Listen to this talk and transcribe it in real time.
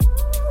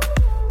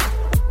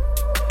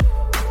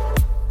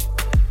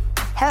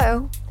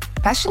Hello.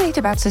 Passionate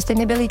about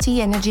sustainability,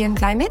 energy, and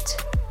climate?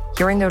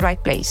 You're in the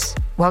right place.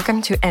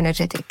 Welcome to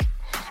Energetic.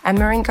 I'm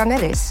Maureen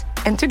Cornelis,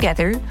 and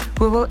together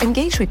we will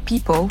engage with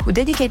people who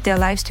dedicate their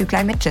lives to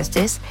climate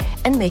justice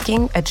and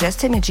making a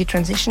just energy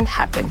transition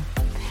happen.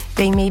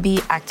 They may be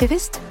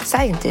activists,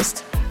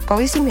 scientists,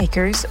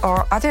 policymakers,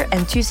 or other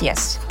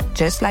enthusiasts,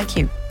 just like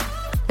you.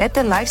 Let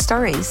their life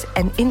stories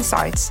and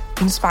insights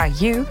inspire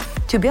you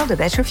to build a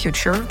better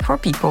future for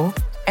people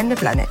and the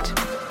planet.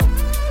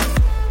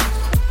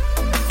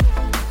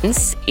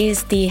 Atkins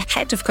is the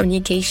head of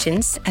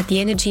communications at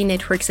the Energy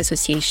Networks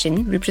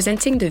Association,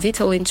 representing the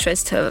vital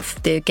interest of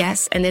the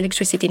gas and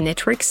electricity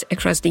networks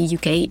across the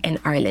UK and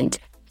Ireland.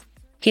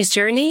 His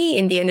journey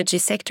in the energy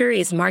sector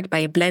is marked by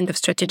a blend of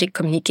strategic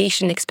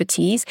communication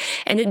expertise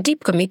and a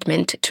deep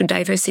commitment to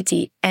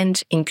diversity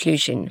and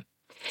inclusion.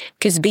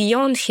 Because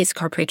beyond his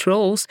corporate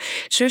roles,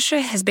 Joshua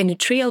has been a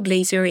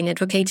trailblazer in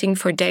advocating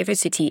for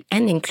diversity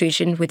and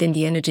inclusion within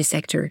the energy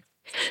sector.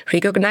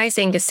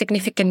 Recognizing a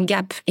significant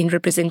gap in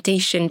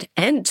representation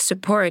and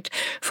support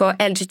for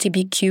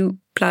LGBTQ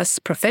plus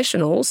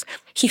professionals,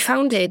 he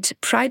founded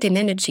Pride in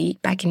Energy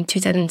back in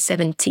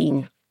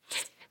 2017.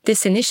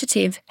 This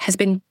initiative has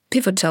been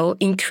pivotal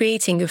in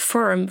creating a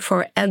forum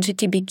for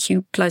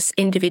LGBTQ plus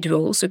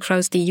individuals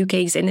across the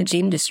UK's energy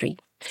industry,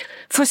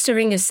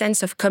 fostering a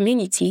sense of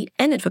community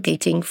and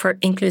advocating for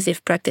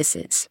inclusive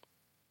practices.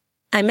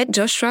 I met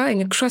Joshua in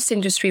a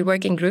cross-industry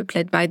working group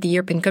led by the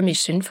European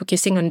Commission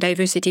focusing on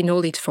diversity in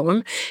all its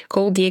forms,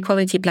 called the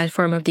Equality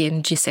Platform of the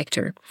Energy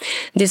Sector.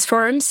 This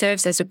forum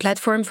serves as a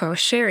platform for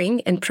sharing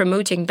and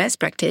promoting best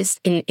practice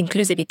in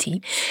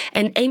inclusivity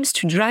and aims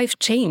to drive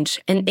change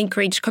and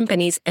encourage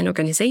companies and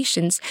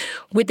organizations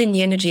within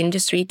the energy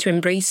industry to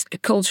embrace a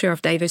culture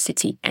of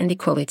diversity and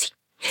equality.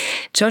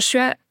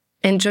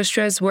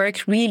 Joshua's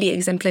work really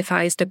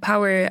exemplifies the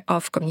power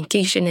of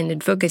communication and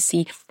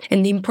advocacy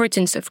and the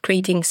importance of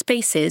creating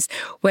spaces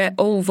where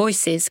all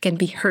voices can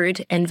be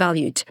heard and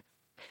valued.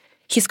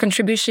 His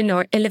contributions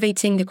are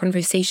elevating the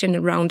conversation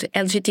around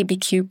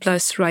LGBTQ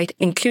plus right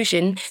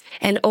inclusion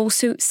and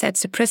also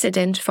sets a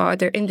precedent for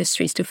other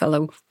industries to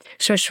follow.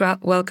 Joshua,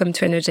 welcome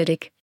to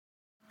Energetic.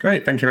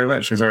 Great, thank you very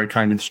much. It was a very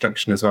kind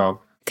introduction as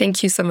well.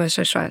 Thank you so much,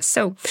 Joshua.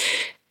 So,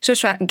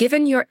 Joshua,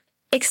 given your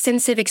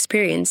extensive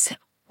experience,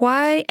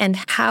 why and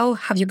how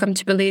have you come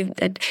to believe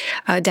that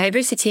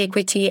diversity,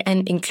 equity,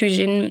 and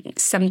inclusion,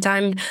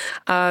 sometimes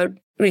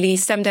really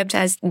summed up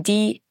as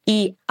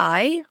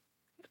DEI,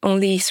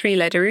 only 3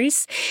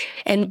 letters,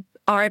 and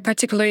are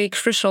particularly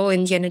crucial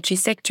in the energy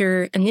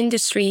sector, an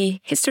industry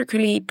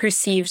historically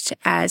perceived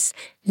as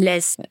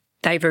less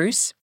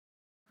diverse?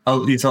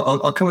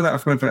 I'll cover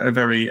that from a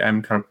very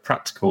kind of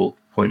practical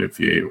point of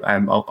view.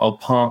 I'll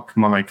park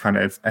my kind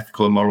of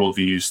ethical and moral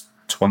views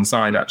to one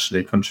side,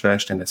 actually,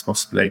 controversial in this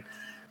possibly.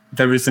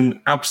 There is an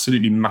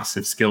absolutely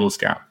massive skills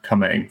gap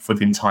coming for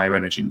the entire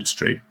energy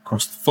industry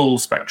across the full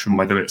spectrum,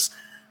 whether it's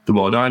the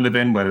world I live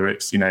in, whether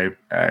it's,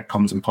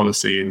 comms and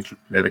policy and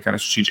the kind of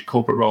strategic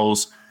corporate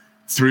roles,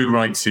 through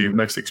right to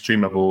most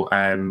extreme level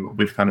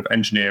with kind of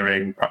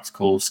engineering,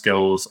 practical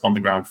skills,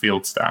 on-the-ground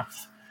field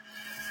staff.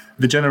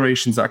 The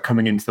generations that are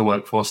coming into the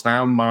workforce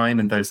now,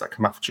 mine and those that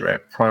come after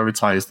it,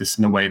 prioritise this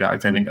in a way that I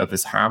don't think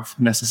others have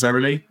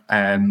necessarily,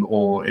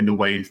 or in the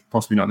way,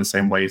 possibly not in the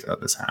same ways that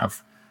others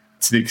have.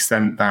 To the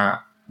extent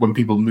that when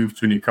people move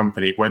to a new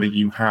company, whether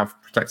you have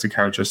protected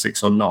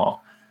characteristics or not,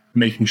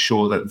 making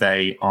sure that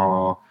they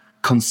are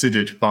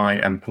considered by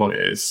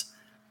employers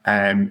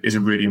is a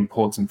really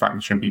important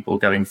factor in people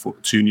going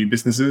to new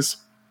businesses.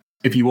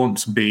 If you want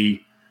to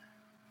be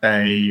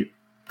a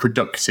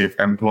productive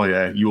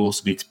employer, you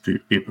also need to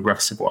be a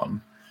progressive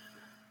one.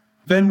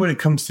 Then when it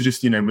comes to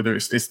just, whether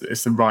it's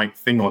the right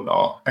thing or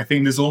not, I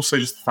think there's also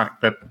just the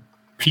fact that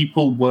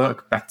people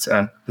work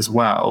better as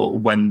well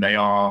when they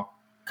are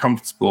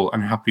comfortable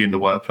and happy in the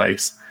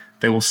workplace.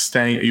 They will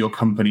stay at your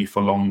company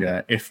for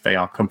longer if they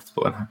are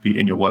comfortable and happy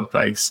in your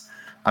workplace.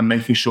 And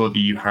making sure that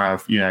you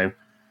have,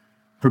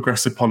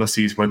 progressive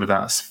policies, whether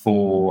that's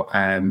for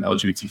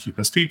LGBTQ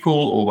plus people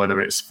or whether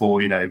it's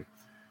for,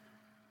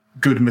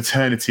 good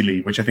maternity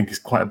leave, which I think is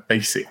quite a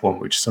basic one,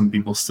 which some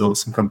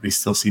companies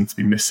still seem to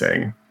be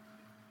missing.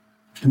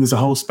 And there's a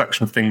whole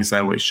spectrum of things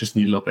there which just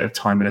need a little bit of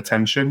time and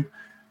attention.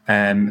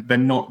 They're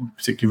not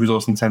particularly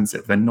resource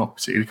intensive, they're not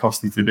particularly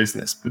costly to the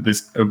business, but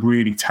there's a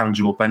really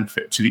tangible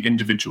benefit to the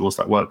individuals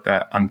that work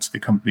there and to the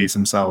companies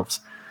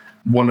themselves.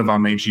 One of our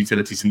major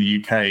utilities in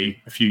the UK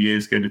a few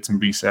years ago did some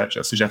research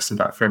that suggested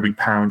that for every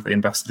 £1 they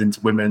invested into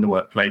women in the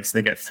workplace,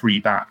 they get 3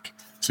 back.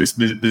 So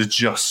there's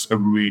just a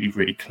really,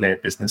 really clear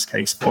business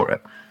case for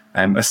it,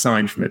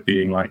 aside from it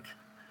being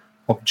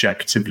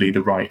objectively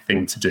the right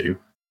thing to do.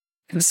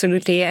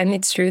 Absolutely. And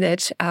it's true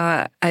that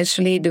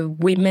actually the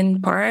women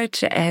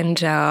part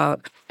and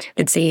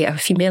let's say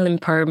female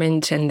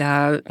empowerment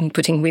and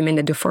putting women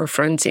at the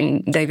forefront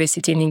in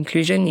diversity and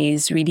inclusion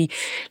is really,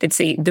 let's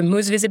say, the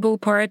most visible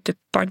part, the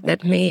part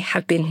that may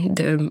have been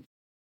the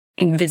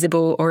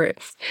invisible or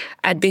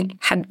had been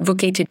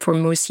advocated for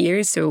most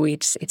years. So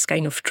it's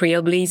kind of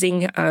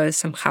trailblazing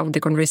somehow the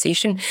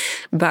conversation,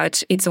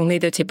 but it's only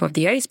the tip of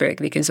the iceberg,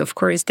 because of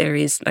course there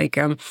is like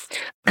a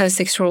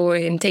sexual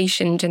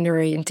orientation, gender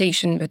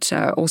orientation, but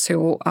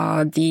also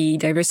the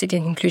diversity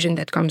and inclusion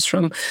that comes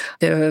from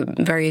the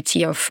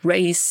variety of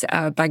race,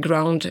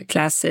 background,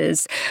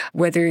 classes,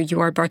 whether you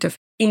are part of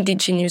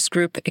indigenous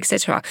group,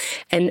 etc.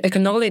 And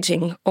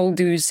acknowledging all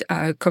those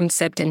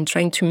concepts and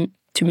trying to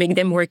make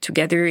them work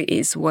together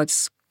is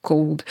what's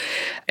called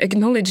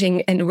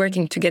acknowledging, and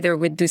working together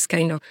with this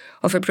kind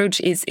of approach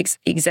is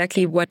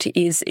exactly what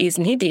is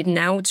needed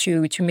now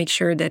to make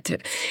sure that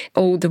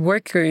all the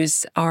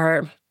workers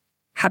are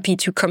happy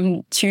to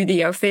come to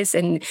the office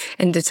and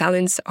the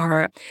talents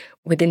are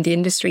within the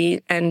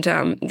industry. And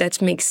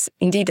that makes,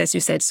 indeed, as you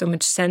said, so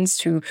much sense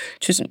to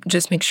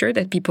just make sure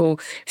that people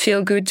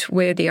feel good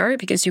where they are,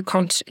 because you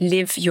can't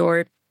live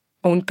your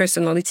own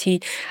personality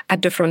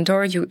at the front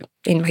door.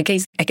 In my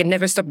case, I can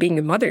never stop being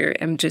a mother.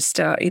 I'm just,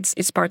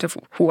 it's part of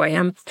who I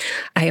am.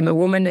 I am a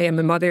woman, I am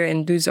a mother,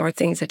 and those are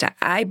things that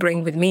I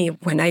bring with me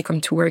when I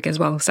come to work as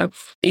well. So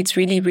it's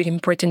really, really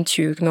important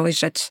to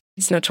acknowledge that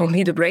it's not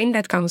only the brain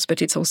that counts,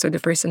 but it's also the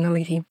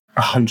personality.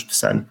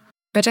 100%.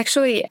 But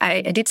actually,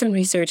 I did some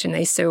research and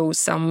I saw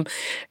some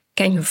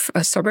kind of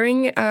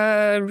sobering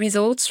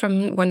results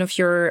from one of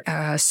your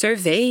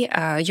survey,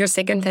 your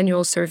second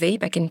annual survey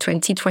back in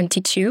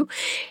 2022.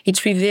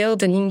 It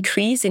revealed an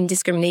increase in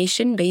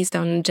discrimination based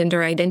on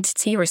gender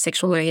identity or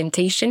sexual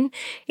orientation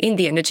in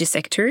the energy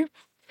sector.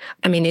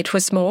 I mean, it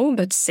was small,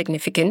 but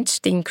significant,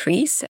 the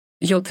increase.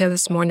 You'll tell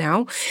us more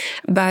now.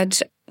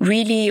 But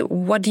really,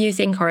 what do you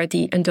think are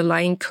the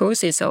underlying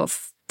causes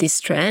of this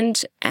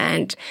trend,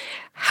 and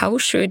how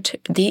should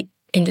the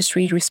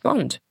industry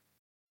respond?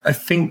 I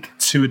think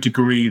to a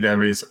degree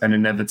there is an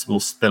inevitable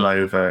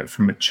spillover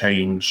from a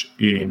change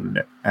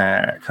in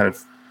kind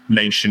of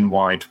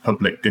nationwide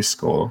public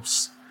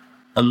discourse.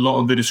 A lot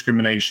of the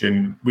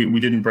discrimination, we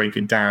didn't break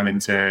it down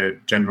into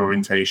gender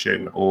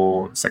orientation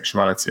or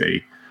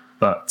sexuality,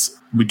 but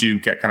we do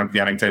get kind of the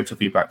anecdotal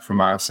feedback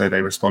from our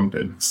survey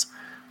respondents.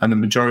 And the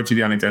majority of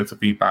the anecdotal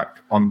feedback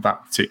on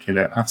that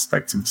particular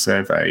aspect of the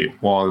survey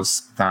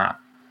was that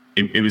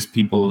it was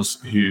people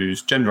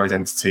whose gender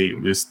identity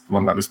was the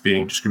one that was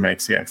being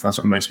discriminated against. That's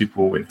what most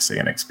people were witnessing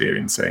and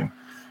experiencing.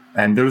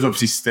 And there was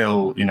obviously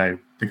still, the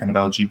kind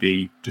of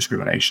LGBT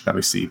discrimination that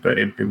we see, but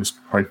it was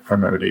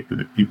primarily for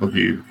the people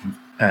who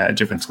are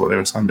different to what they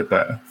were assigned at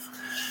birth.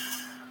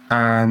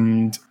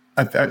 And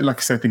like I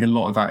said, I think a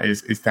lot of that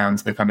is down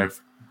to the kind of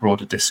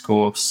broader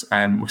discourse.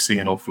 And we're seeing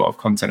an awful lot of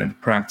content in the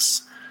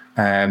press.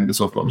 There's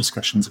an awful lot of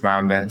discussions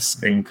around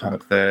this in kind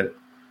of the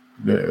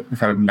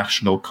kind of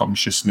national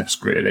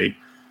consciousness, really,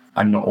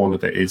 and not all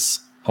of it is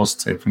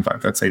positive. In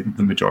fact, I'd say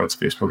the majority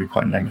of it is probably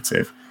quite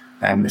negative.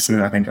 And this is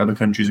something I think other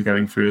countries are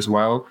going through as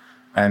well.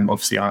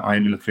 Obviously, I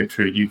only look at it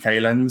through a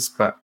UK lens,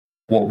 but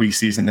what we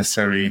see isn't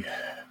necessarily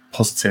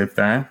positive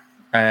there.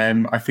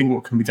 I think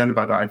what can be done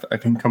about that, I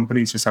think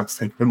companies just have to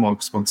take a bit more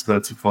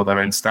responsibility for their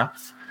own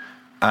staff,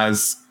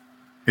 as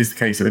is the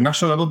case at the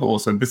national level, but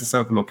also business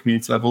level or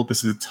community level.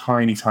 This is a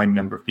tiny, tiny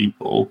number of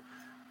people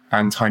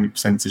and tiny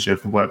percentage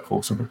of the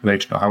workforce or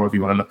population, or however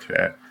you want to look at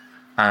it.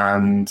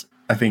 And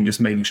I think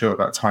just making sure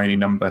that tiny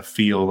number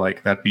feel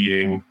like they're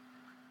being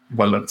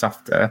well looked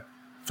after,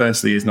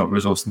 firstly, is not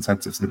resource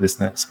intensive to the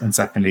business. And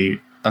secondly,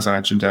 as I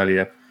mentioned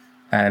earlier,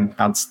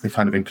 adds the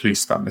kind of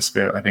inclusive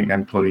atmosphere I think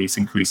employees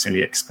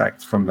increasingly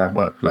expect from their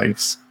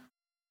workplace.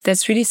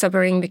 That's really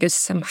sobering, because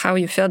somehow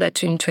you feel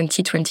that in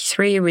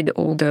 2023, with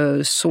all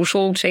the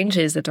social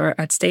changes that are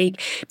at stake,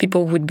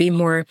 people would be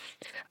more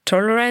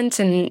tolerant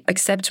and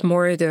accept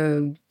more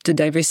the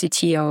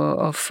diversity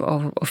of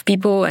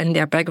people and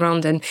their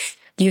background. And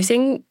do you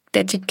think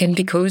that it can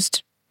be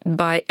caused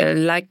by a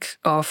lack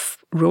of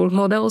role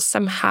models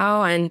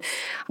somehow? And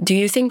do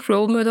you think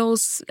role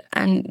models,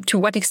 and to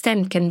what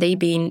extent can they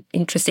be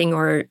interesting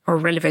or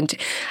relevant?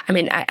 I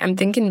mean, I'm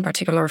thinking in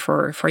particular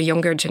for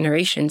younger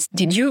generations.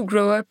 Did you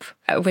grow up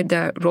with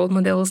the role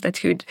models that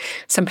could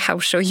somehow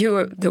show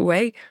you the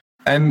way?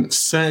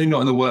 Certainly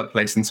not in the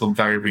workplace until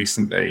very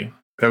recently.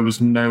 There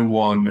was no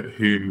one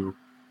who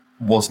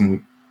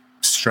wasn't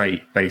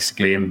straight,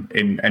 basically,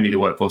 in any of the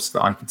workforce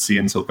that I could see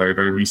until very,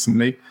 very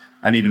recently.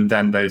 And even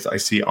then, those that I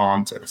see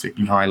aren't at a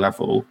particularly high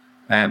level.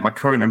 My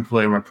current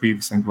employer and my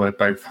previous employer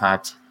both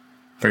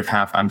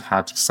have and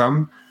had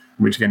some,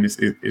 which again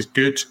is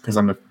good, because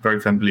I'm a very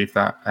firm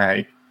believer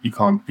that you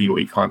can't be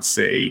what you can't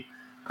see.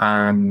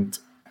 And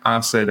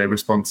our survey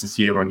responses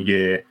year on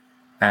year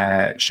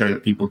show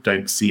that people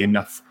don't see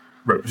enough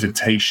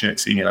representation at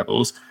senior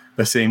levels.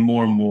 They're seeing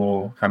more and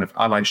more kind of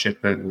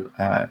allyship and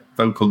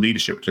vocal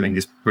leadership, which I think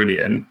is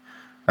brilliant.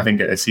 I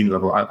think at a senior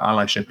level,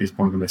 allyship is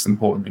one of the most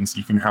important things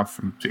you can have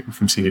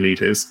from senior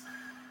leaders,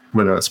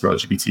 whether that's for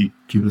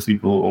LGBTQ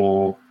people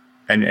or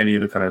any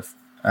other kind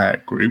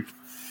of group.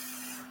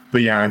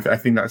 But yeah, I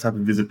think that's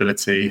having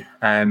visibility.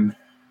 To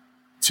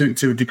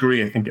a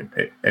degree, I think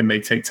it may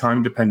take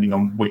time, depending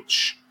on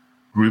which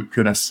group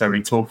you're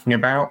necessarily talking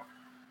about.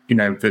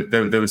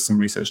 There was some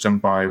research done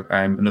by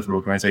another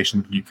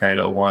organisation in the UK a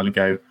little while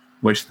ago,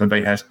 which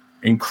they had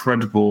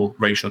incredible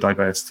racial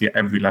diversity at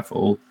every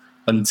level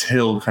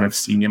until kind of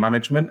senior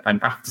management.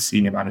 And after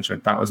senior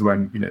management, that was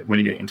when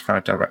you get into kind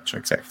of director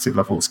executive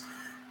levels,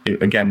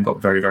 it again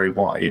got very, very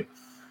white.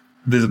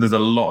 There's a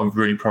lot of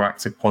really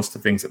proactive,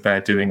 positive things that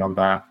they're doing on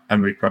that,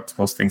 and really proactive,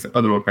 positive things that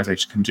other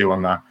organisations can do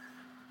on that.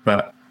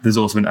 But there's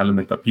also an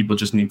element that people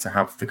just need to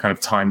have the kind of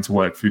time to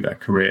work through their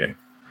career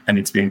and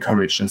need to be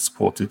encouraged and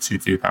supported to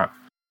do that.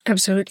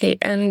 Absolutely.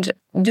 And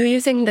do you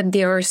think that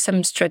there are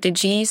some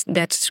strategies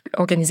that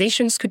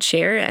organizations could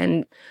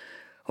share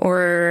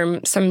or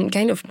some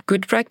kind of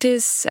good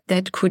practice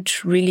that could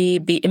really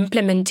be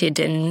implemented?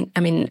 And I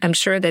mean, I'm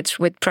sure that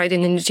with Pride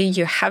in Energy,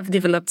 you have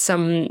developed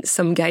some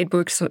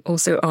guidebooks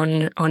also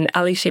on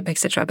allyship,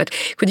 etc. But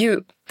could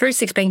you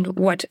first explain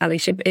what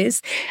allyship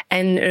is?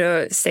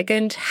 And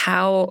second,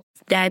 how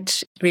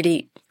that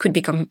really could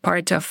become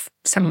part of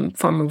some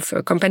form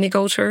of company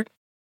culture?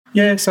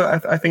 Yeah, so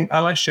I think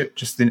allyship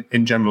just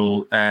in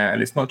general,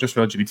 and it's not just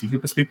for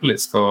LGBTQ+ people,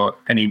 it's for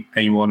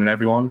anyone and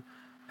everyone,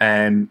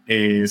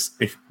 is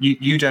if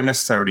you don't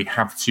necessarily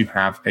have to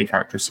have a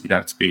characteristic. You don't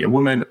have to be a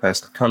woman, a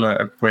person of colour,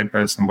 a queer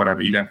person,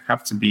 whatever. You don't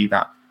have to be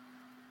that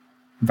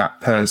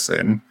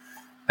person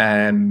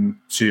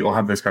or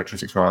have those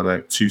characteristics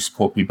rather to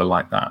support people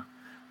like that.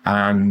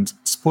 And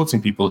supporting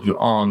people who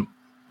aren't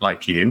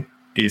like you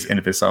is in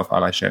of itself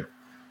allyship.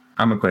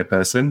 I'm a queer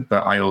person,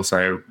 but I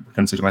also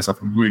consider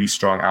myself a really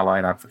strong ally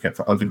and advocate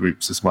for other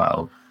groups as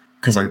well.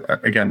 Because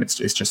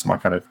it's just my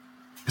kind of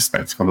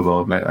perspective on the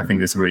world. And I think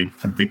there's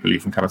a big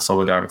belief in kind of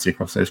solidarity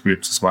across those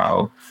groups as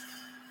well.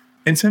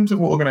 In terms of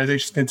what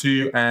organisations can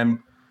do,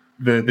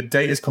 the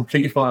date is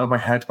completely far out of my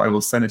head, but I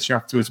will send it to you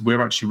afterwards.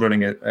 We're actually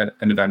running an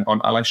event on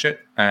allyship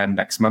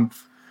next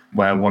month,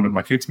 where one of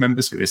my community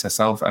members, who is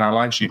herself an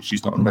ally,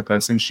 she's not a queer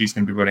person, she's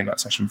going to be running that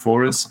session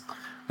for us,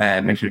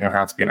 including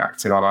how to be an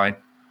active ally,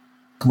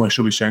 where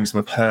she'll be sharing some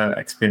of her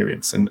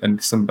experience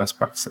and some best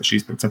practice that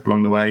she's picked up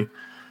along the way.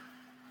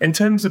 In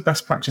terms of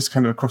best practice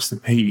kind of across the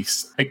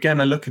piece, again,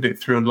 I look at it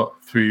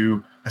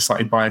through a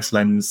slightly biased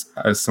lens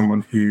as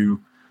someone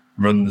who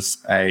runs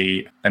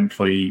a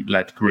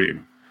employee-led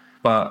group.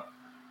 But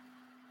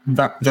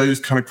those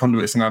kind of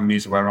conduits and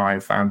avenues are where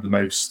I've found the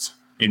most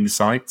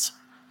insight.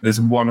 There's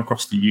one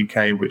across the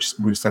UK, which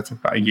was set up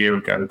about a year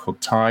ago,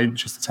 called TIDE,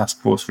 which is the Task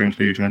Force for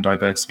Inclusion and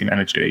Diversity in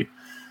Energy,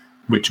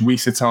 which we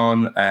sit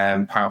on.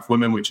 Power for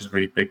Women, which is a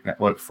really big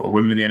network for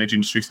women in the energy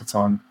industry, sit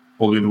on.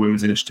 All the other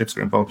women's initiatives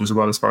are involved as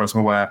well, as far as I'm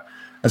aware,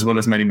 as well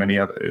as many, many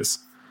others.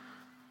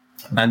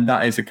 And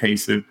that is a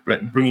case of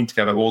bringing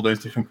together all those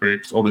different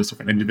groups, all those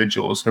different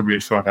individuals who are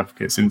really strong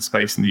advocates in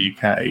space in the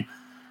UK,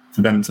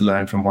 for them to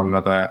learn from one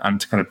another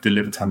and to kind of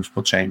deliver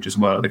tangible change as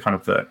well, the kind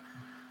of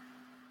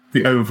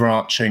the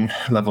overarching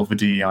level for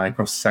DEI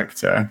across the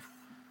sector.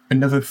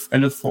 Another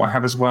thought I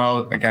have as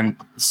well, again,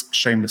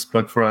 shameless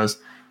plug for us,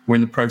 we're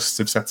in the process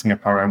of setting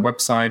up our own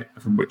website,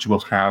 from which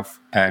we'll have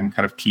kind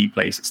of key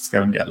places to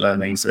go and get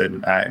learnings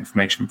and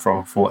information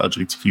for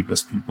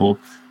LGBTQ+ people.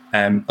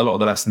 A lot of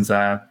the lessons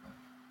there,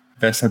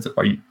 they're set up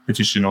by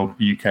traditional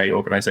UK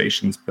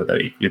organisations, but they're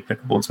equally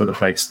applicable to other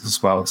places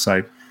as well.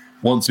 So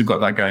once we've got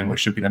that going, which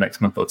should be the next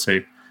month or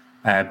two,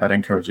 I'd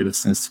encourage your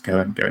listeners to go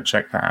and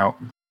check that out.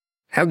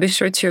 I'll be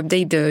sure to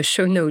update the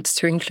show notes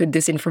to include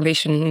this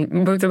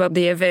information, both about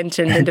the event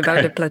and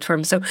about the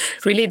platform. So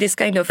really this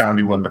kind of... That'd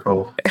be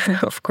wonderful.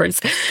 Of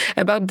course.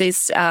 About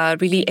this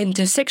really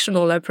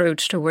intersectional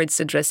approach towards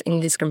addressing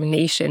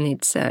discrimination.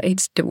 It's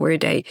the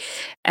word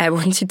I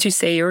wanted to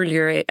say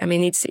earlier. I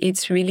mean,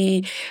 it's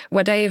really...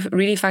 What I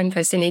really find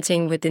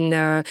fascinating within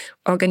the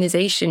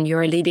organization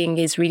you're leading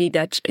is really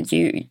that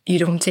you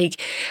don't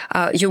take...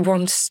 you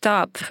won't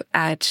stop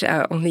at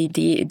only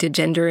the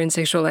gender and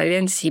sexual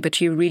identity, but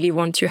you really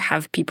want to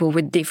have people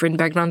with different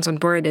backgrounds on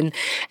board.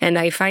 And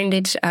I find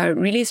it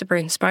really super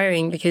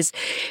inspiring, because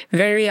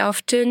very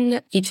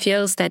often it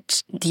feels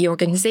that the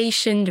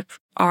organization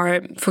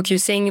are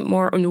focusing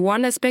more on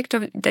one aspect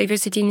of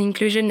diversity and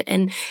inclusion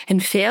and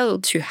fail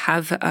to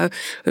have a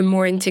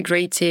more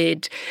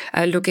integrated,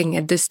 looking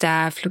at the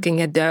staff,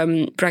 looking at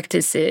the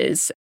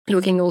practices,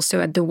 looking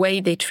also at the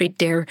way they treat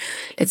their,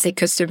 let's say,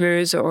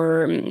 customers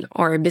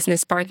or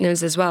business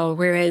partners as well.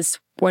 Whereas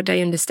what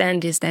I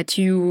understand is that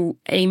you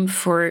aim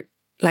for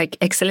like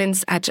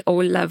excellence at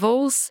all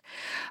levels.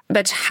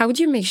 But how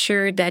do you make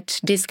sure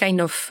that this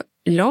kind of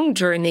long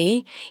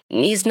journey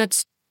is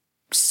not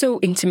so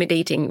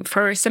intimidating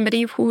for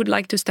somebody who would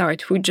like to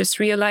start, who just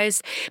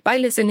realize by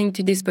listening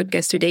to this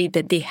podcast today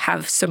that they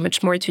have so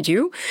much more to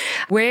do?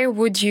 Where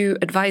would you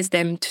advise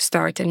them to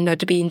start and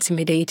not be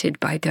intimidated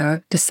by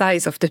the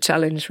size of the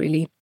challenge,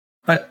 really?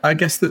 I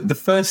guess that the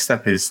first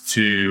step is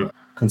to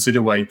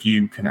consider where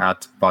you can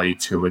add value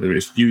to, whether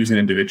it's you as an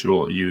individual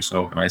or you as an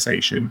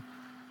organisation.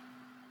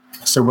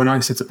 So when I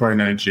set up Pride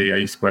in Energy, I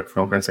used to work for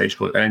an organisation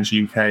called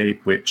Energy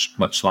UK, which,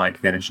 much like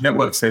the Energy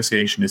Network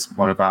Association, is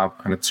one of our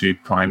kind of two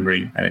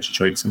primary energy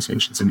trade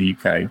associations in the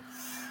UK.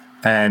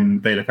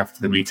 And they look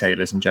after the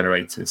retailers and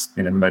generators,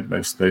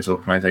 most of those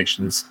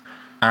organisations.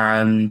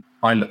 And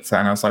I looked at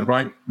and I was like,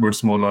 right, we're a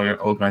small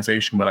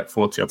organization. We're like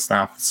 40 odd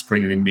staff. It's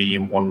bringing in me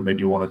and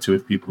maybe one or two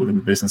of people within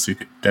the business who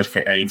could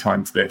dedicate any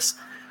time to this.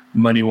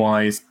 Money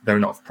wise, they're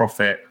not for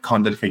profit,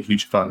 can't dedicate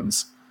huge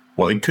funds.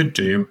 What they could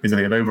do is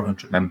they have over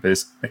 100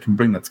 members, they can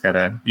bring that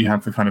together. You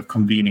have the kind of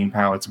convening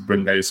power to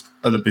bring those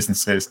other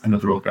businesses and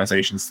other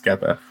organizations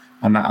together.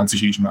 And that adds a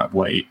huge amount of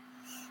weight.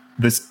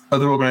 There's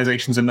other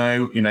organizations I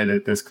know,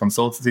 there's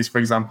consultancies, for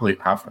example, who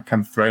have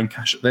kind of thrown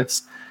cash at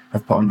this,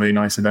 have put on really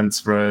nice events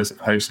for us, have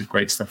hosted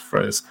great stuff for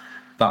us.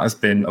 That has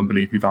been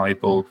unbelievably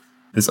valuable.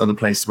 There's other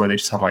places where they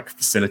just have like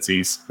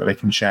facilities that they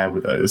can share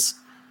with us,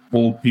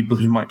 or people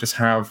who might just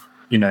have,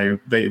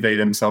 they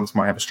themselves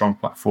might have a strong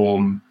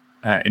platform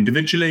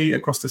individually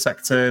across the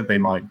sector. They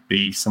might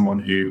be someone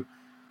who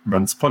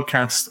runs a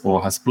podcast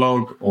or has a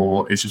blog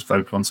or is just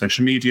vocal on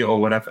social media or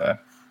whatever.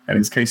 And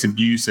it's a case of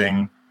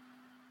using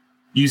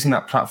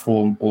that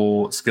platform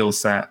or skill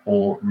set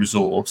or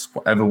resource,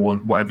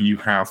 whatever you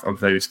have of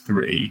those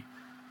three,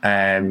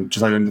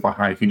 just identify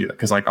how you can do that.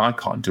 Because I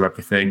can't do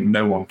everything,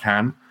 no one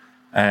can,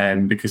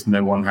 because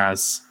no one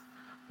has,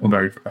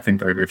 I think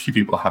very, very few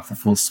people have the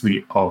full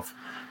suite of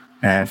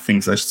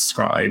things I just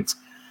described.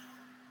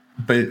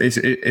 But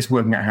it's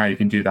working out how you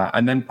can do that,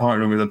 and then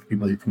partnering with other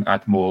people who can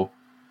add more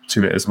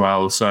to it as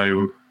well.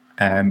 So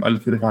I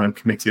look at the kind of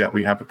committee that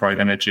we have at Pride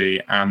Energy,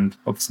 and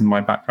obviously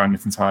my background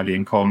is entirely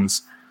in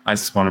comms,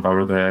 as is one of our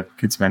other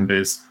kids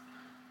members.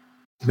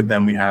 But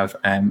then we have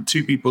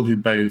two people who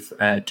both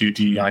do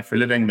DEI for a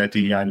living. They're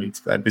DEI leads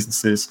for their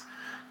businesses,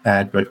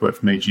 both work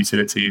for major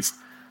utilities.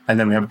 And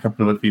then we have a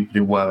couple of other people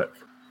who work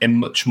in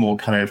much more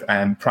kind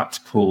of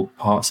practical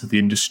parts of the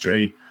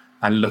industry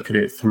and look at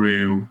it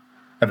through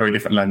a very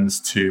different lens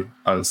to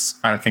us.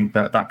 And I think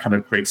that kind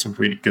of creates a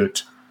really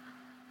good,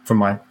 from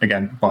my,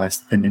 again,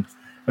 biased opinion,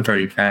 a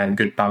very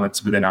good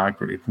balance within our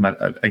group. And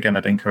again,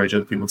 I'd encourage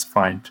other people to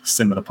find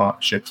similar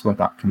partnerships where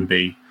that can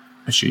be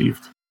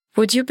achieved.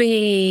 Would you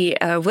be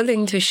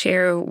willing to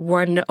share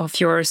one of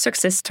your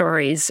success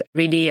stories,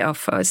 really,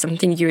 of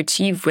something you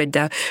achieved with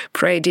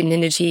Pride in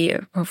Energy,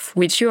 of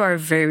which you are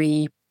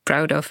very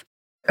proud of?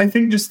 I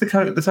think just the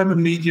type of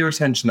media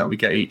attention that we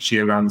get each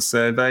year around the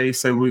survey.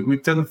 So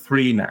we've done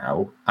 3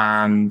 now,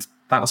 and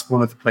that's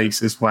one of the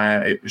places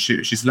where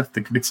she's left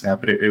the committee now,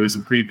 but it was a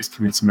previous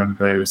committee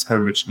member. It was her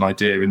original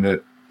idea, and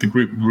the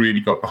group really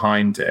got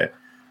behind it.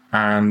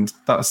 And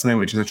that's something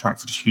which has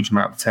attracted a huge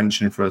amount of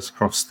attention for us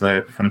across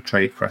the kind of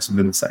trade press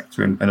within the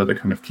sector and other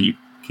kind of key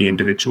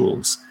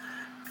individuals.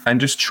 And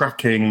just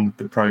tracking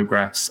the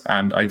progress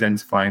and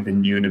identifying the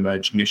new and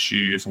emerging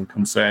issues and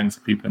concerns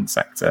of people in the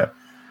sector,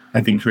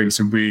 I think creates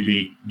a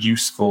really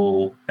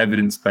useful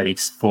evidence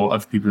base for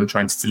other people who are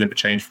trying to deliver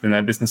change within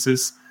their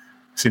businesses.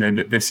 So,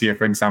 this year,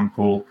 for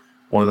example,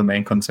 one of the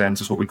main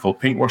concerns is what we call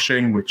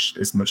pinkwashing, which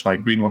is much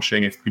like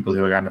greenwashing. It's people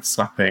who are kind of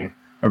slapping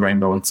a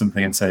rainbow on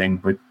something and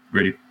saying we're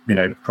really,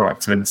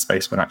 proactive in the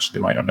space when actually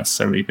they might not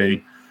necessarily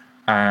be.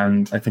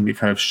 And I think it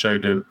kind of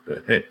showed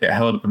it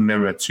held up a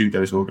mirror to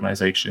those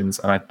organizations.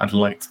 And I'd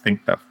like to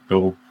think that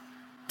will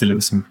deliver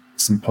some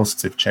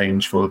positive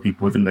change for the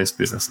people within those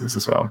businesses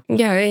as well.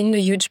 Yeah, and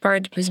a huge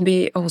part must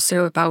be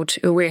also about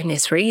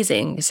awareness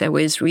raising. So I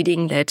was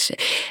reading that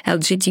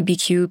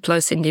LGBTQ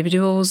plus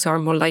individuals are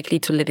more likely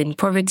to live in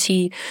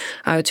poverty,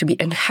 to be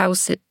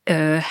unhoused,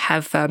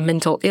 have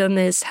mental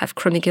illness, have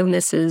chronic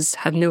illnesses,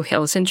 have no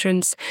health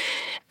insurance,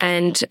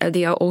 and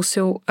they are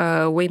also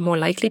way more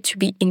likely to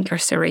be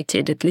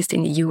incarcerated, at least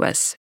in the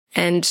US.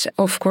 And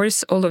of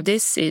course, all of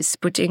this is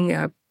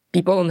putting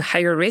people on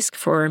higher risk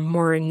for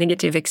more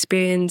negative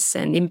experience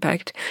and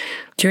impact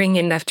during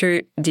and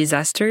after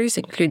disasters,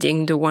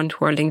 including the ones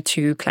who are linked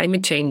to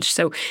climate change.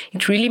 So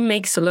it really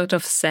makes a lot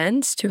of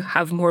sense to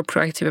have more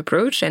proactive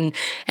approach and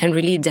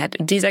really that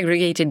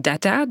disaggregated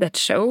data that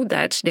show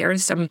that there are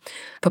some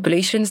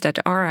populations that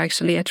are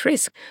actually at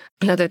risk.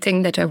 Another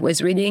thing that I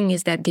was reading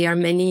is that there are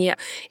many,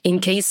 in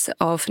case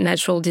of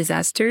natural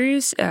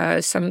disasters,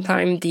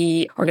 sometimes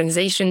the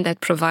organizations that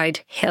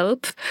provide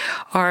help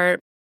are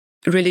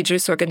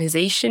religious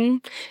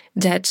organization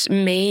that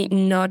may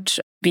not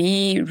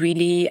be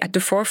really at the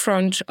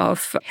forefront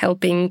of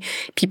helping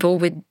people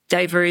with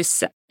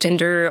diverse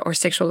gender or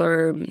sexual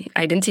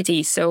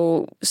identity.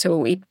 So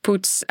it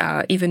puts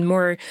even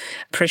more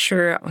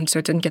pressure on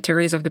certain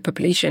categories of the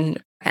population.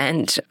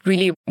 And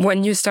really,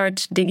 when you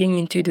start digging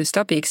into those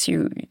topics,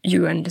 you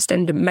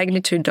understand the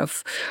magnitude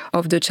of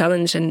the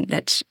challenge, and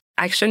that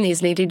action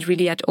is needed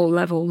really at all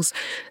levels,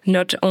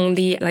 not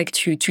only like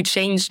to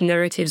change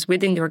narratives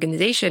within the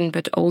organization,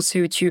 but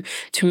also to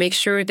make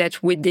sure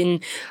that within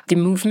the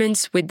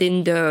movements,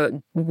 within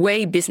the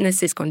way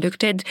business is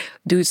conducted,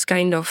 those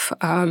kind of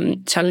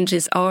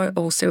challenges are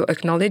also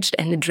acknowledged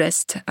and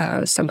addressed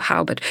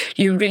somehow. But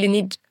you really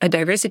need a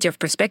diversity of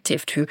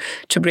perspective to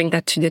bring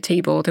that to the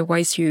table.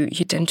 Otherwise, you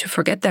tend to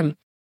forget them.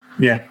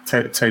 Yeah,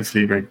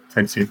 totally agree.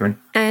 Totally agree.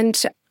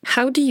 And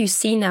how do you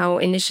see now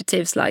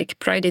initiatives like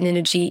Pride in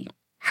Energy?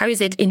 how is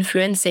it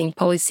influencing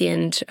policy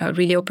and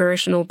really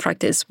operational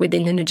practice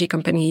within energy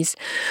companies?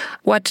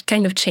 What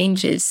kind of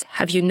changes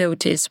have you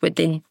noticed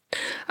within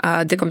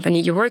the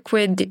company you work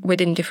with,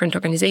 within different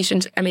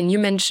organizations? I mean, you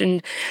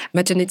mentioned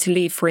maternity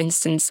leave, for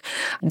instance.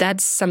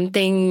 That's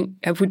something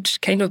I would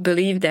kind of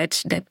believe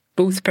that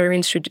both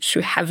parents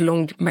should have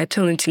long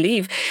maternity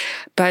leave.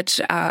 But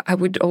I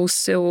would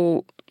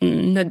also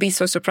not be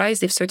so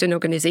surprised if certain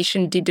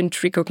organizations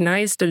didn't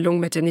recognize the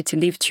long maternity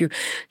leave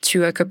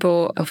to a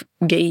couple of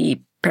gay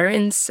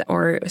parents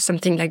or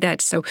something like that.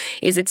 So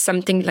is it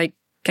something like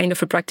kind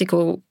of a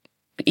practical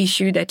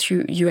issue that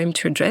you aim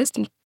to address?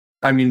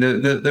 I mean,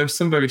 there are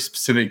some very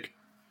specific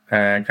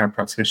kind of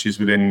practical issues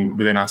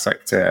within our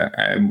sector,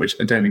 which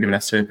I don't think have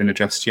necessarily been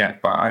addressed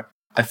yet. But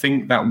I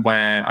think that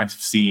where I've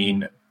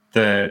seen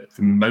the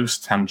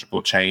most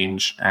tangible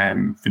change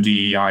for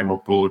DEI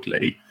more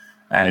broadly,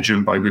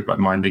 driven by a group like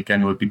mine,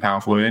 again, would be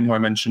Powerful Women, who I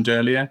mentioned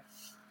earlier.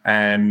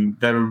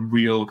 They're a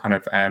real kind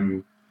of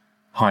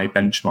high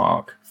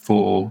benchmark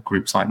for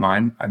groups like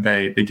mine. And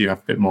they do have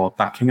a bit more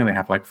backing, and they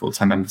have like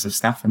full-time members of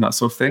staff and that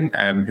sort of thing,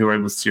 who are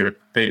able to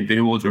they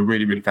all do a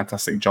really, really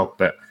fantastic job,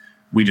 but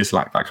we just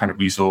lack that kind of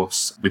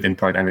resource within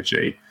Pride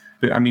Energy.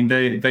 But I mean,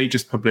 they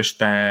just published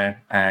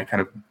their kind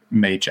of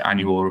major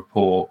annual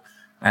report,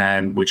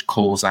 which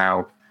calls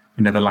out,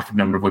 the lack of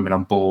number of women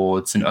on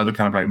boards and other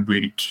kind of like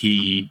really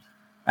key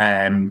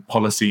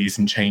policies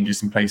and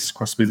changes in place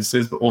across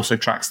businesses, but also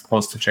tracks the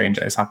positive change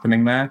that is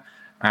happening there.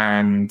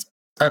 And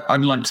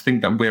I'd like to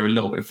think that we're a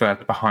little bit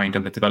further behind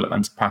on the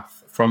development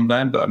path from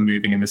them, but are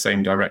moving in the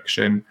same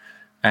direction.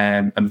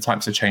 And the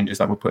types of changes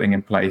that we're putting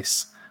in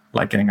place,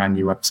 like getting our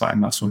new website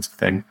and that sort of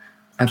thing,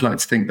 I'd like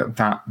to think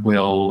that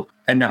will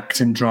enact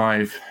and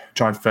drive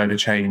further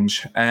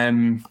change.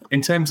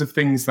 In terms of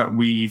things that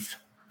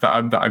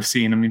I've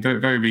seen, I mean, very,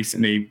 very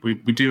recently, we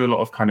do a lot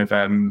of kind of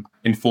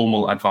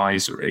informal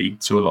advisory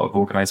to a lot of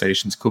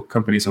organisations.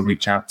 Companies will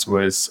reach out to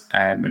us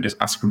and just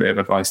ask for a bit of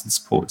advice and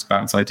support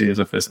about ideas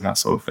of us and that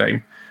sort of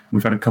thing.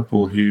 We've had a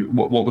couple who,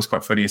 what was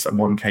quite funny is that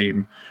one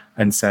came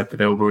and said that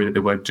they were worried that they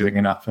weren't doing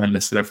enough and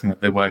listed everything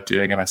that they were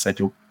doing. And I said,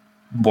 you're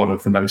one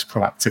of the most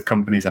proactive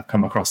companies I've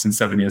come across in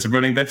 7 years of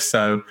running this.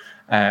 So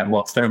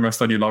don't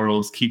rest on your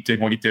laurels, keep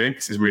doing what you're doing,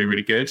 because it's really,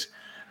 really good.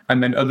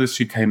 And then others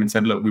who came and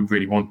said, look, we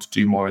really want to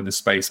do more in this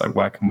space. Like,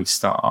 where can we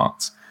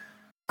start?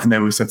 And they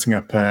were setting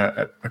up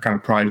a kind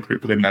of pride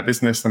group within their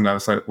business. And I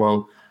was like,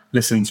 well,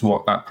 listen to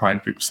what that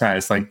pride group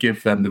says. Like,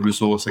 give them the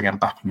resourcing and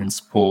backing and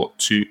support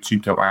to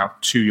go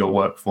out to your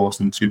workforce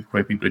and to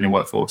the people in your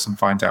workforce and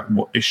find out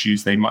what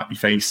issues they might be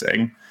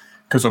facing.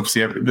 Because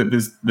obviously,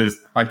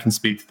 I can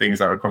speak to things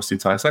that are across the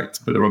entire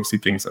sector, but there are obviously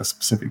things that are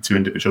specific to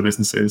individual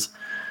businesses.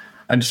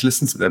 And just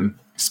listen to them,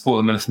 support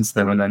them and listen to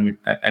them, and then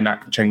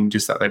enact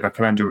changes that they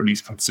recommend, or at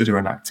least consider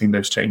enacting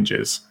those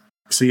changes.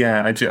 So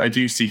yeah, I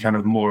do see kind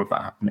of more of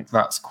that happening.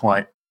 That's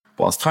quite,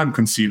 whilst time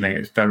consuming,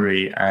 it's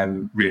very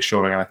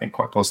reassuring and I think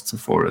quite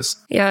positive for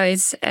us. Yeah,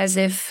 it's as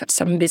if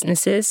some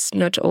businesses,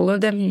 not all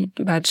of them,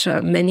 but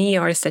many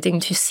are starting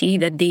to see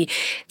that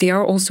they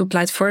are also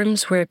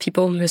platforms where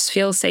people must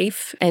feel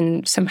safe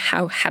and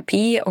somehow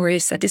happy or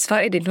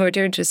satisfied in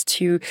order just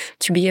to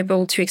be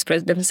able to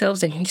express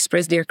themselves and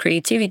express their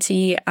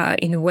creativity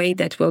in a way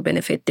that will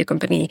benefit the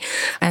company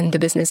and the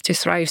business to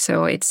thrive.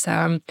 So it's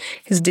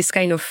this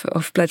kind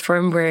of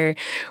platform where,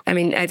 I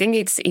mean, I think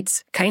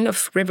it's kind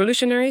of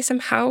revolutionary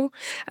somehow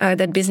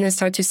that business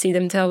start to see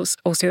themselves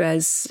also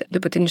as the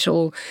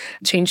potential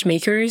change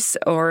makers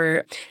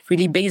or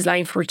really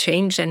baseline for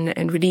change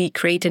and really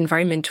create an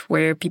environment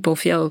where people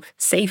feel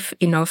safe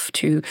enough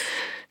to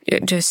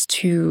just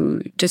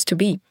to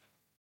be.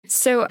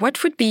 So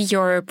what would be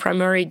your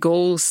primary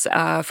goals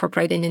for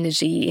Pride and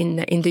Energy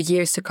in the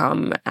years to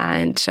come?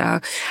 And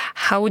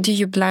how do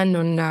you plan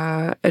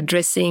on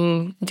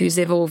addressing these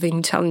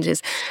evolving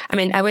challenges? I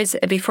mean,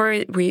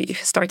 before we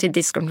started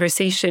this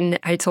conversation,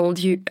 I told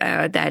you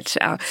that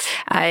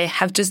I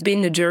have just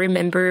been a jury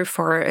member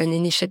for an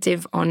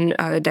initiative on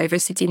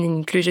diversity and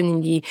inclusion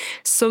in the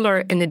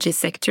solar energy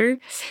sector.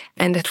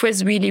 And that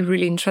was really,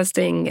 really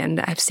interesting. And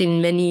I've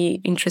seen many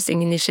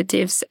interesting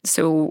initiatives.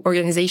 So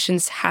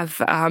organizations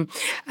have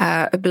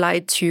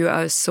applied to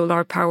a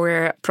solar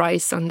power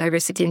price on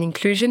diversity and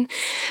inclusion.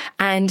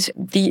 And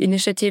the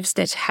initiatives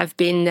that have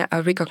been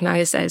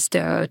recognized as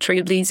the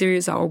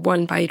trailblazers are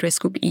one by Dress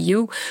Group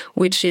EU,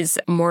 which is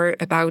more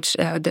about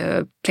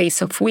the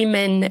place of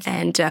women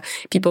and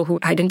people who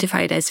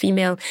identified as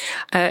female.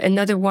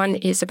 Another one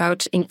is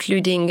about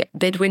including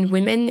Bedouin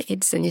women.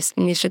 It's an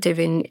initiative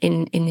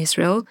in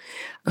Israel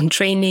on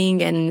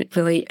training and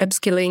really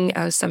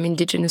upskilling some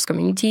indigenous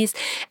communities.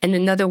 And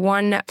another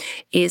one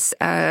is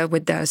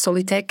with the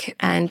Solitech,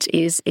 and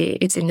it's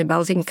in the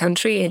Baltic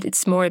country, and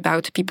it's more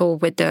about people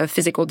with a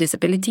physical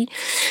disability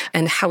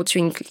and how to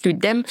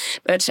include them.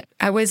 But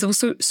I was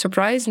also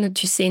surprised not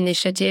to see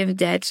initiatives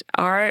that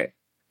are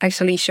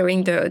actually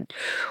showing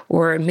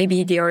or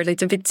maybe they are a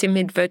little bit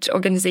timid, but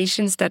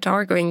organizations that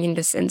are going in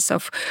the sense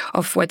of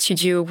what you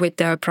do with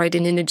the Pride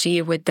in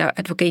Energy, with the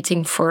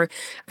advocating for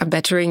a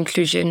better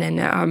inclusion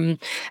and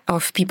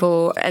of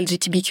people,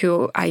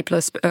 LGBTQI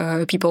plus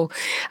people.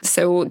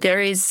 So there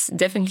is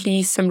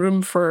definitely some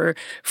room for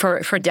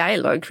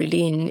dialogue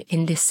really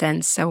in this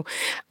sense. So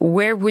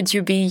where would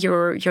you be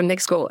your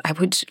next goal? I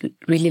would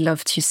really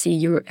love to see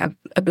you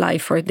apply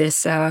for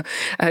this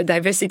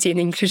Diversity and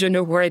Inclusion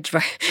Award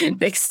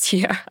next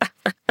year.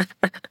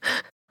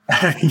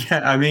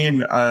 Yeah, I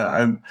mean,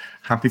 I'm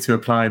happy to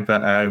apply,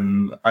 but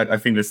I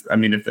think this. I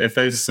mean, if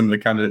those are some of the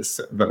candidates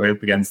that we're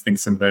up against, I think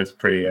some of those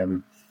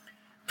are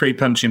pretty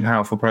punchy and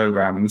powerful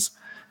programs.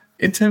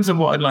 In terms of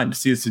what I'd like to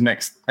see as the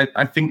next,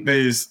 I think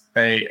there's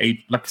a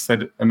like I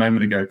said a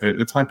moment ago,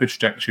 the type of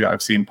trajectory that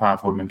I've seen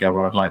Powerful Women go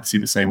on, I'd like to see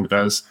the same with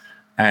us.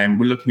 And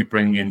we're looking at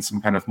bringing in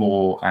some kind of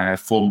more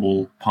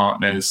formal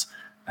partners,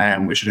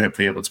 which should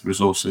hopefully be able to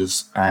resource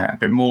us a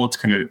bit more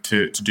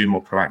to do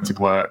more proactive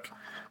work.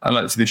 I'd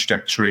like to see the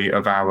trajectory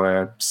of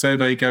our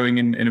survey going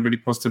in a really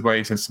positive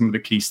way. So some of the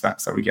key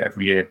stats that we get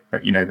every year,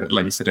 but,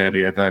 like you said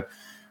earlier,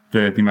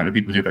 the amount of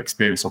people who've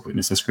experienced or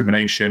witnessed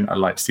discrimination, I'd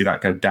like to see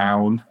that go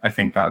down. I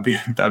think that'd be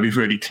a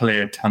really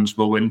clear,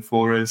 tangible win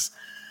for us.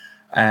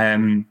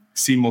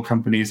 See more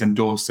companies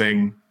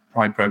endorsing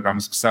Pride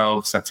programs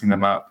themselves, setting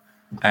them up,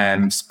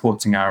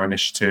 supporting our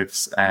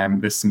initiatives.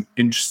 There's some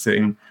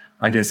interesting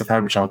ideas of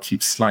how, which I'll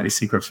keep slightly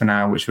secret for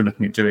now, which we're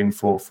looking at doing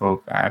for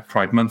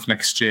Pride Month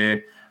next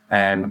year,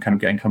 and kind of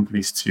getting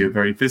companies to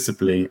very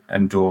visibly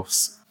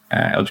endorse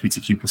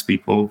LGBTQ plus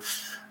people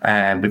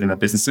within their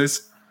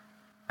businesses.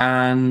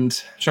 And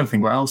I'm trying to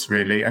think what else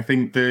really. I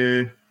think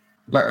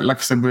like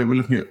I said, we're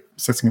looking at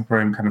setting up our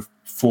own kind of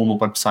formal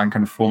website,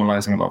 kind of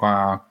formalizing a lot of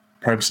our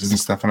processes and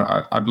stuff. And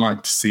I'd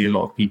like to see a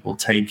lot of people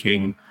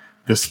taking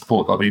the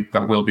support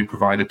that will be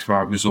provided to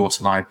our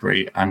resource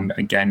library and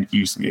again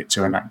using it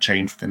to enact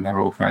change within their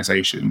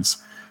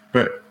organizations.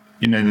 But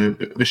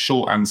the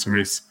short answer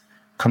is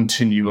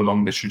continue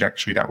along the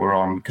trajectory that we're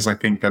on, because I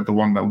think that the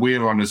one that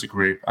we're on as a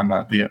group and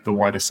that the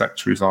wider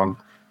sector is on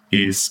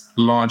is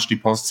largely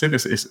positive.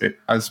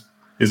 As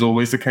is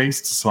always the case,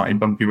 it's a slightly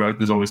bumpy road.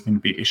 There's always going to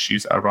be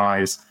issues that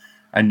arise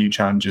and new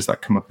challenges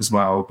that come up as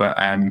well. But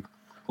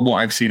what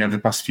I've seen over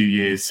the past few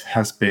years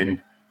has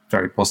been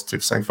very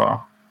positive so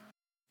far.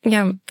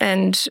 Yeah,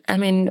 and I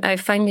mean, I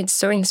find it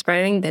so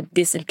inspiring that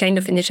this kind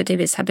of initiative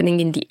is happening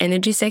in the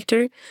energy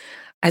sector.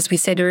 As we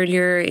said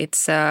earlier,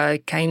 it's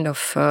kind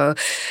of...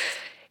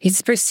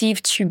 it's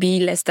perceived to be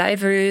less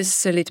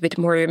diverse, a little bit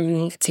more,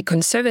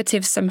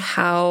 conservative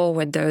somehow,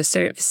 with the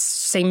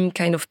same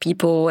kind of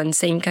people and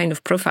same kind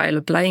of profile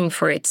applying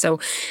for it. So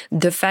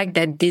the fact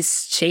that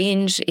this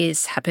change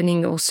is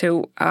happening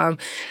also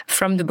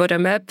from the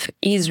bottom up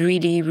is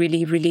really,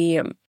 really,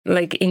 really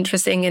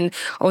interesting. And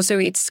also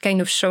it's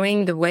kind of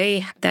showing the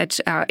way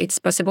that it's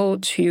possible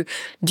to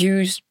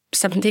do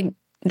something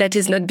that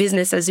is not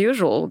business as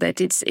usual, that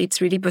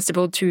it's really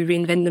possible to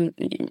reinvent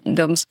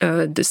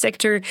the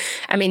sector.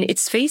 I mean,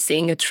 it's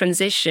facing a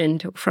transition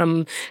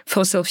from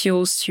fossil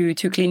fuels to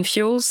clean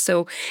fuels.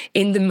 So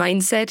in the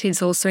mindset,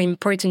 it's also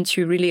important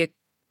to really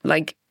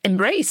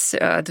embrace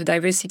the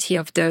diversity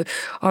of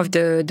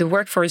the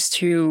workforce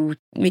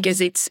because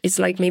it's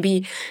like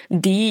maybe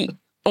the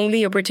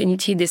only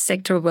opportunity this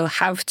sector will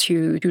have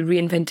to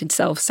reinvent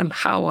itself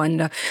somehow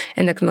and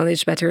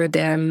acknowledge better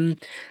the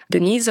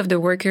needs of the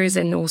workers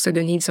and also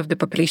the needs of the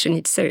population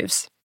it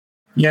serves.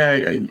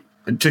 Yeah,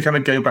 to kind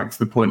of go back to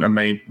the point I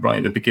made right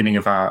at the beginning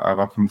of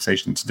our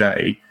conversation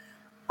today,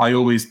 I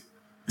always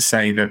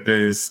say that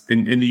there's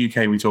in the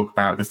UK we talk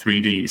about the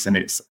 3Ds, and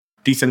it's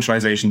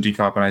decentralization,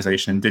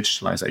 decarbonisation, and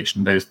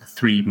digitalization. Those are the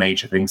three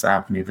major things that are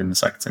happening within the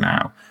sector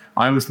now.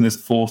 I was in this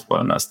fourth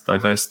one, that's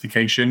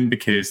diversification,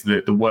 because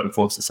the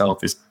workforce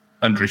itself is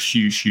under a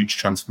huge, huge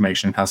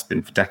transformation and has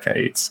been for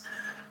decades.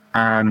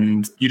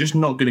 And you're just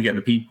not going to get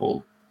the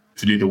people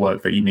to do the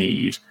work that you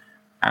need.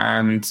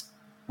 And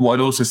what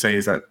I'd also say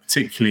is that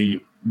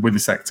particularly with the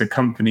sector,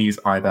 companies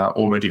either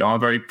already are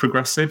very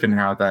progressive in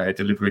how they're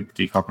delivering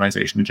the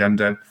decarbonisation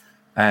agenda.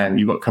 And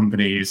you've got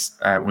companies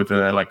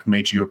whether like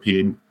major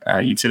European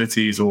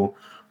utilities or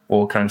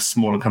kind of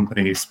smaller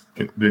companies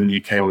within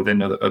the UK or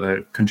within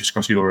other countries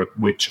across Europe,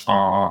 which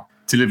are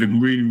delivering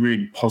really,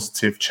 really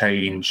positive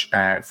change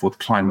for the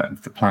climate and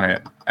for the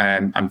planet,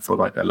 and for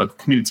like their local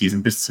communities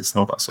and businesses and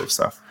all that sort of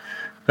stuff.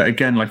 But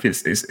again, like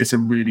it's a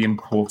really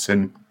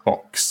important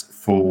box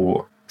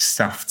for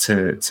staff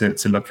to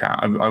look at.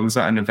 I was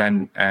at an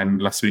event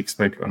last week,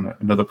 spoke on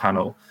another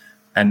panel,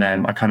 and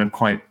then I kind of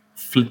quite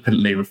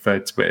flippantly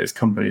referred to it as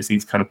companies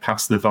need to kind of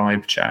pass the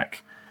vibe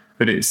check.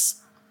 But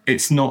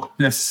it's not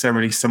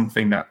necessarily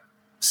something that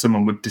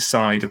someone would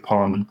decide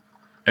upon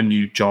a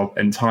new job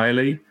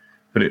entirely,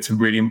 but it's a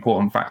really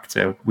important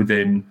factor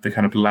within the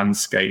kind of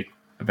landscape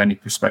of any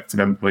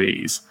prospective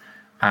employees.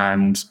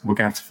 And we're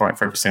going to have to fight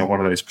for every single one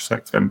of those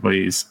prospective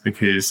employees,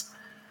 because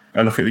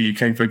I look at the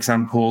UK, for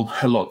example,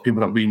 a lot of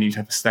people that we need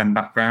have a STEM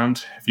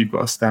background. If you've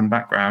got a STEM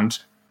background,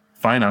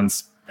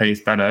 finance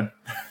pays better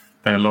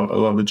than a lot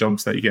of the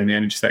jobs that you get in the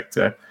energy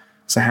sector.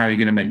 So how are you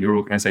going to make your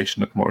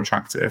organization look more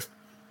attractive?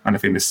 And I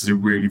think this is a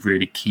really,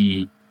 really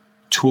key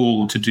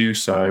tool to do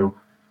so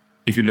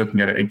if you're looking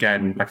at it,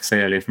 again, like I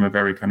say earlier, from a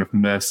very kind of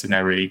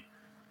mercenary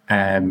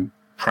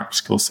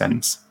practical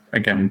sense.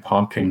 Again,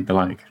 parking the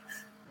like,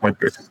 whether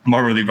it's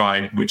morally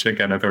right, which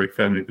again, I very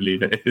firmly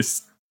believe it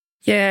is.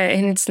 Yeah,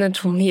 and it's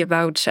not only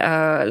about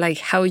like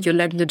how you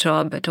learn the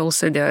job, but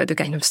also the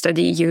kind of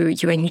study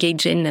you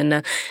engage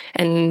in.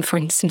 And for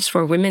instance,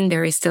 for women,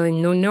 there is still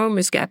an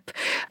enormous gap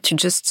to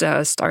just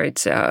start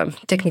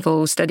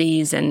technical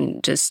studies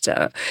and just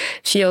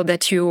feel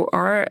that you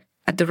are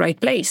at the right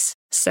place.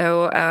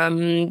 So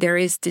there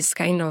is this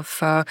kind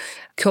of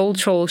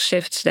cultural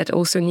shift that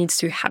also needs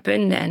to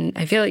happen, and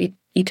I feel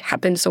it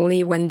happens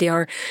only when there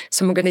are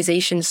some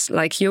organizations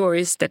like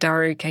yours that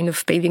are kind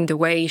of paving the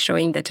way,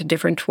 showing that a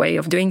different way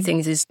of doing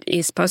things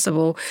is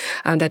possible,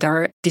 that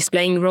are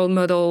displaying role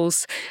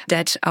models,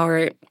 that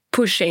are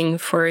pushing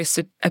for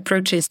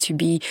approaches to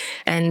be,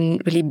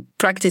 and really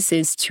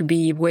practices to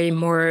be way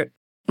more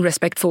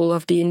respectful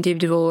of the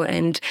individual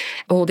and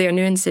all their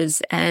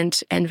nuances,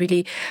 and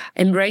really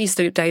embrace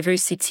the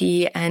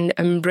diversity and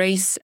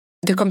embrace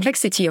the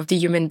complexity of the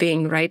human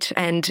being, right?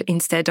 And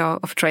instead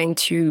of trying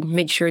to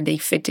make sure they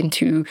fit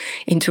into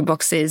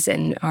boxes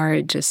and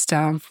are just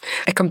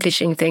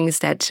accomplishing things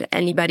that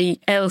anybody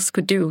else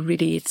could do,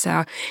 really. It's,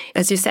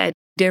 as you said,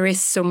 there is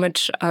so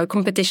much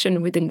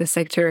competition within the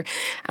sector,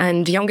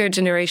 and the younger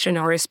generation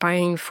are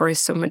aspiring for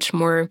so much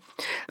more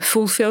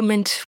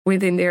fulfillment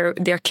within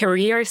their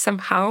career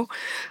somehow.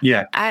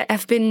 Yeah.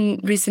 I've been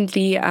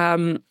recently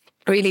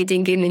really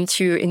digging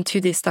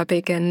into this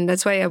topic, and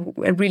that's why I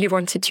really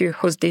wanted to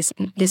host this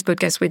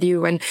podcast with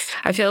you. And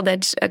I feel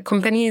that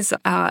companies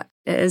are,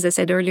 as I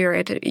said earlier,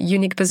 at a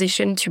unique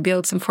position to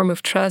build some form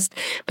of trust,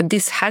 but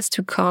this has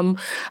to come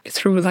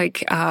through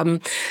like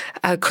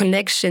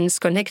connections,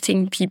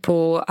 connecting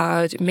people,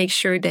 to make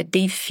sure that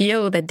they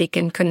feel that they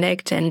can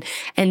connect, and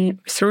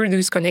through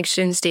those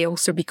connections they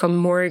also become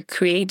more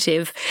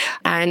creative.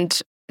 And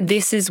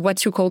this is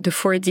what you call the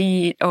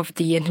 4D of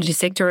the energy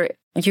sector.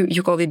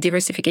 You call it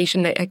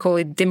diversification, I call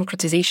it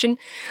democratization,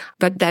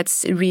 but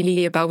that's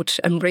really about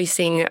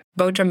embracing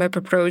bottom-up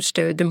approach,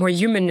 the more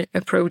human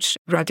approach,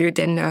 rather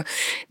than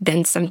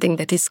something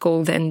that is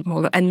called then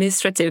more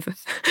administrative.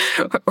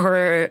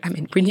 Or, I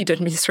mean, we need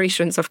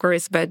administrations, of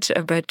course, but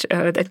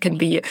that can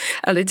be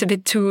a little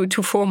bit too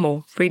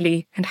formal,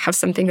 really, and have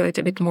something a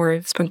little bit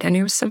more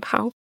spontaneous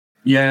somehow.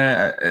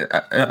 Yeah,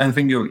 I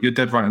think you're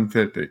dead right on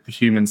the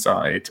human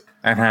side,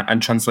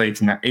 and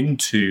translating that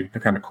into the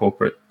kind of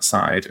corporate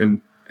side.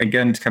 And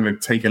again, to kind of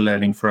take a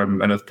learning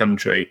from another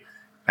country,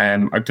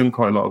 I've done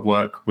quite a lot of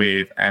work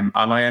with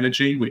Ally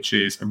Energy, which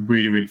is a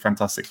really, really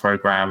fantastic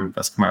program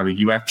that's come out of the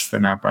US. They're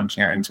now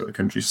branching out into other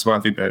countries as well. I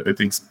think they're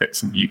doing some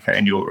bits in the UK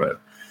and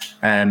Europe.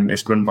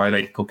 It's run by a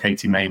lady called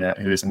Katie Maynard,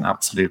 who is an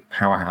absolute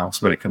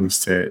powerhouse when it comes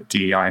to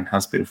DEI and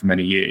has been for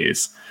many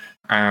years.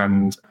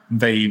 And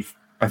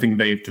I think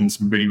they've done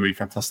some really, really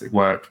fantastic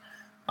work.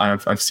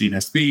 I've seen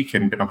her speak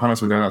and been on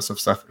panels with her and that sort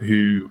of stuff.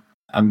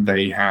 And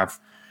they have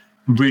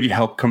really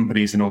helped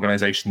companies and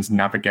organizations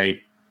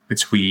navigate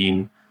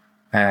between,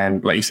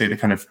 like you say, the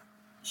kind of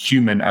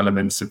human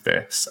elements of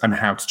this and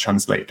how to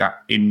translate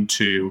that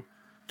into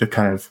the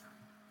kind of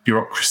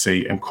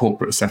bureaucracy and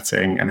corporate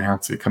setting, and how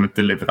to kind of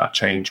deliver that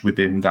change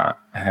within that.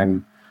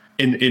 In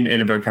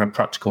a very kind of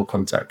practical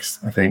context,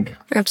 I think.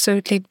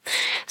 Absolutely.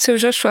 So,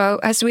 Joshua,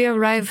 as we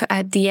arrive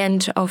at the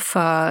end of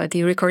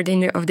the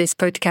recording of this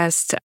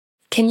podcast,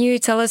 can you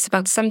tell us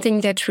about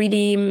something that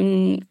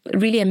really,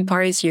 really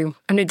empowers you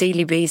on a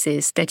daily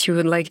basis, that you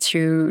would like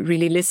to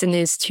really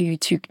listeners to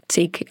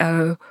take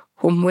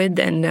home with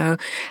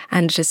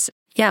and just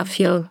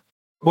feel?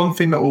 One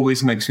thing that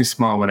always makes me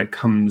smile when it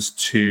comes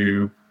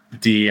to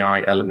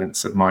DEI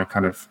elements of my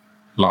kind of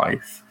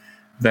life.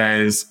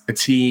 There's a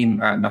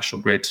team at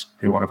National Grid,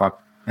 who are one of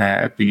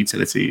our big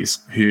utilities,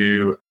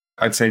 who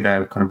I'd say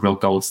they're kind of real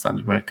gold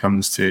standard when it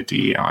comes to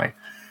DEI.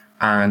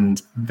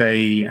 And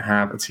they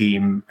have a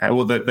team,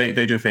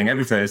 they do a thing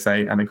every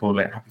Thursday, and they call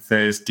it Happy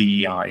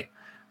Thursday DEI.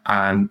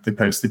 And they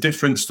post a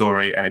different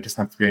story, and it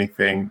doesn't have to be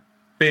anything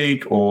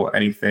big or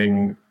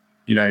anything,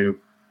 it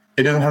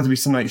doesn't have to be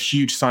some like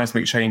huge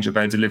seismic change that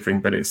they're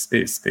delivering, but it's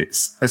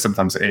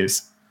sometimes it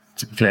is,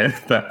 to be clear.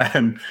 But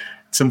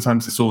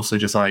sometimes it's also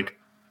just like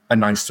a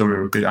nice story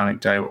or a good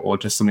anecdote or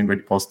just something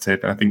really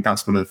positive. And I think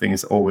that's one of the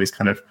things that always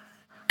kind of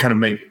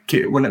make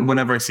it,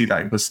 whenever I see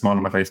that, it puts a smile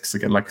on my face, because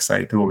again, like I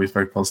say, they're always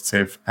very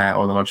positive, or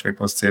they're largely very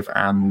positive.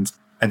 And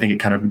I think it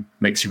kind of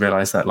makes you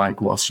realize that,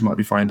 like, whilst you might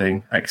be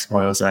finding X,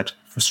 Y, or Z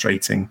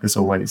frustrating, there's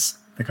always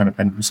the kind of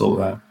end result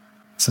there.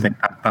 So I think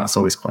that's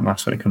always quite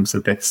nice when it comes to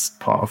this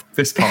part of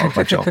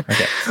my job, I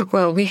guess.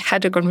 Well, we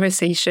had a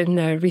conversation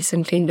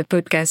recently in the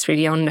podcast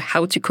really on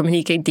how to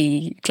communicate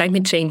the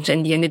climate change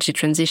and the energy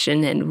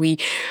transition. And we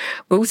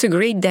both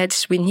agreed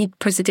that we need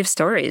positive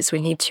stories.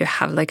 We need to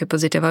have like a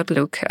positive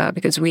outlook,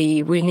 because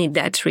we need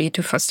that really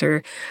to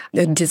foster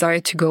the desire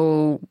to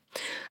go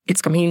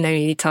It's coming in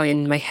Italian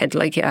in my head,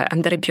 like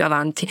andare più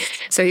avanti.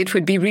 So it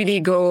would be really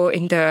go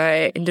in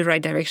the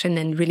right direction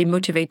and really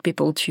motivate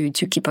people to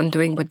keep on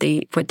doing what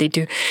they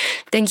do.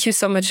 Thank you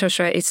so much,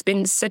 Joshua. It's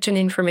been such an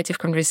informative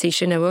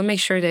conversation. I will make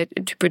sure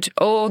to put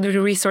all the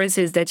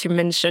resources that you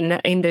mentioned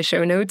in the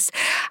show notes.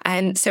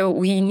 And so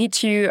we need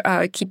to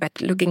keep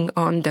at looking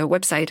on the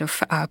website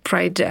of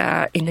Pride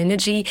in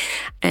Energy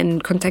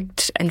and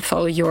contact and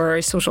follow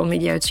your social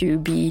media to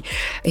be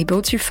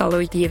able to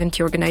follow the event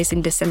you organized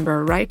in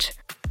December, right?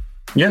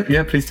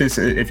 Yeah, please do.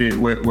 So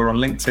we're on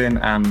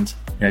LinkedIn and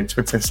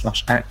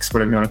Twitter/X,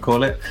 whatever you want to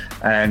call it,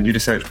 and you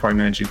just search Pride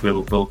in Energy,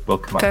 we'll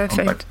come up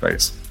on both of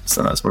those.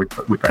 So that's where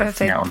we put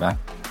everything out on there.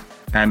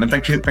 And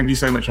thank you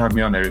so much for having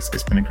me on there. It's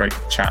been a great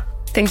chat.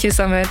 Thank you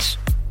so much.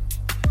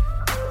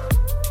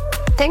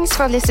 Thanks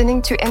for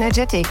listening to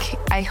Energetic.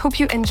 I hope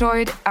you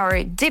enjoyed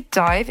our deep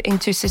dive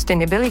into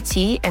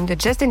sustainability and the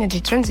just energy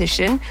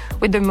transition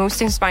with the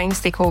most inspiring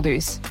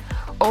stakeholders.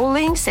 All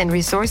links and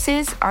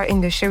resources are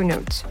in the show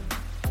notes.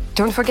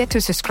 Don't forget to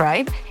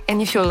subscribe,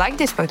 and if you like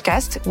this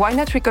podcast, why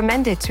not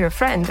recommend it to a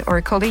friend or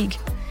a colleague?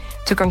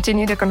 To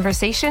continue the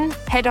conversation,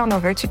 head on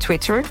over to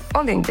Twitter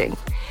or LinkedIn.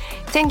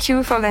 Thank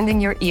you for lending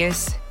your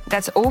ears.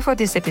 That's all for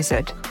this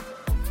episode.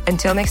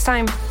 Until next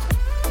time.